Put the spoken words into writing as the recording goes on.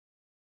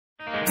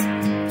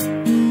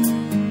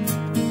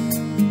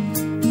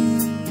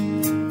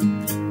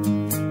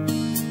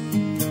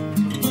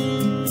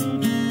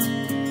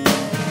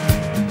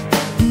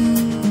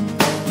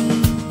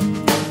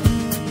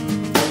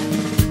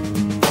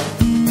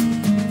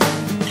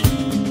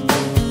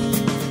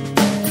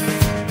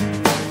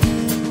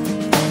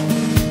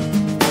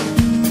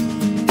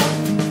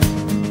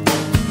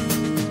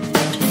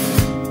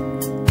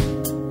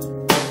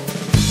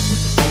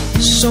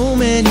So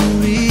many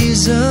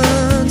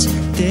reasons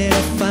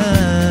they'll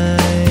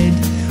find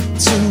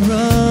to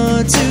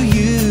run to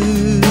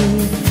you,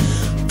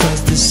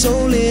 'cause there's so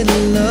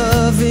little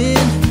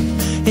loving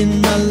in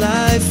my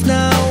life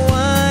now.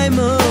 I'm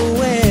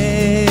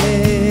away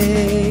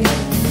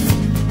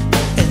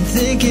and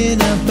thinking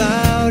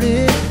about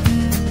it.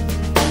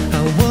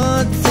 I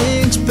want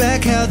things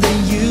back how they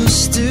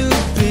used to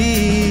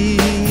be,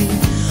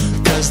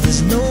 'cause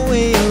there's no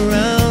way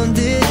around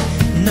it.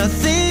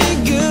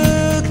 Nothing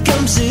good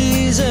comes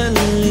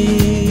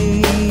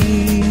easily.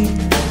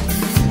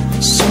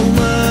 So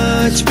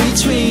much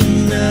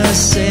between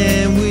us,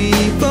 and we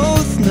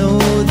both know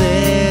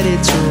that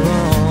it's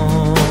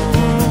wrong.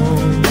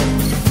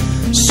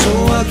 So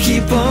I'll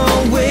keep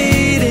on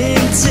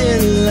waiting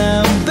till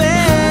I'm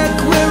back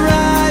where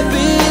I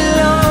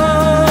belong.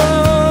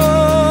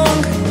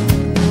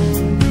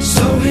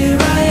 So here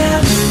I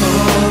am,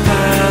 all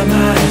by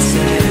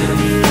myself,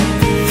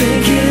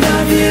 thinking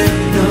of you,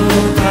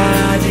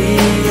 nobody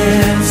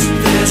else.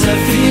 There's a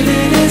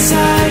feeling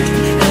inside,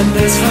 and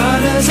as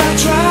hard as I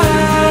try,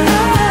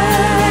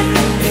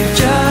 it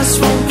just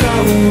won't go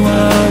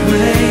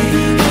away.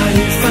 Are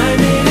you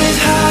finding it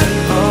hard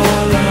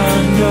all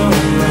on your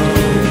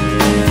own,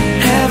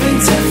 having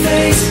to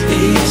face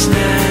each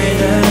night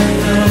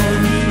alone,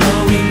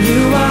 knowing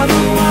you are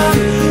the one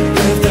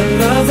with the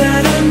love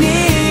that I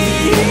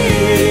need?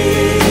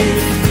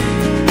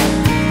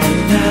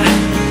 And I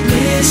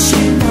miss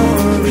you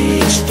more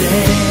each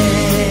day.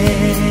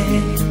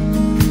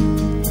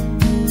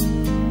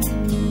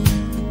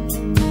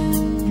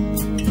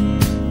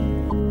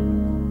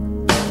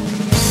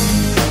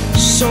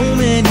 So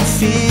many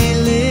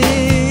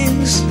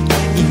feelings,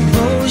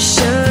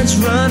 emotions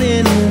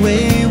running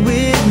away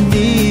with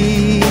me,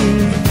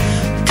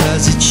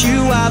 'cause it's you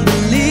I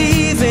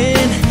believe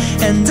in,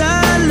 and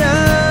our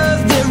love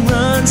that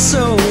runs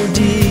so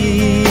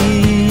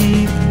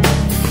deep.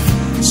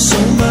 So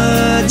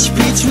much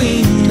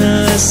between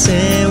us,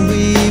 and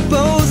we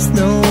both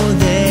know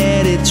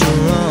that it's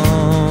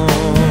wrong.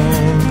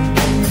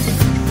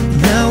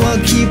 Now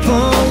I'll keep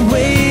on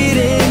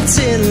waiting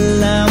till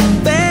I'm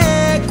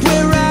back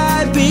where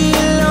I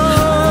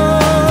belong.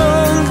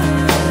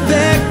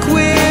 Back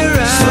where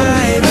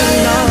I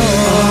belong.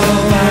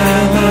 All by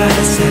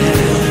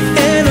myself,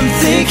 and I'm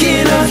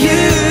thinking of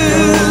you,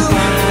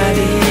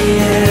 nobody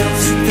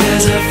else.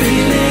 There's a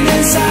feeling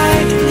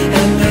inside,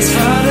 and as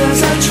hard as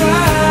I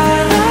try,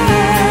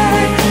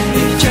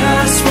 it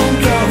just won't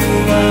go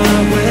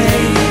away.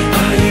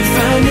 Are you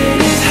finding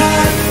it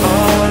hard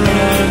all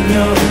on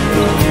your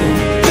own,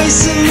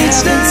 facing each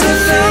night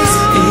alone?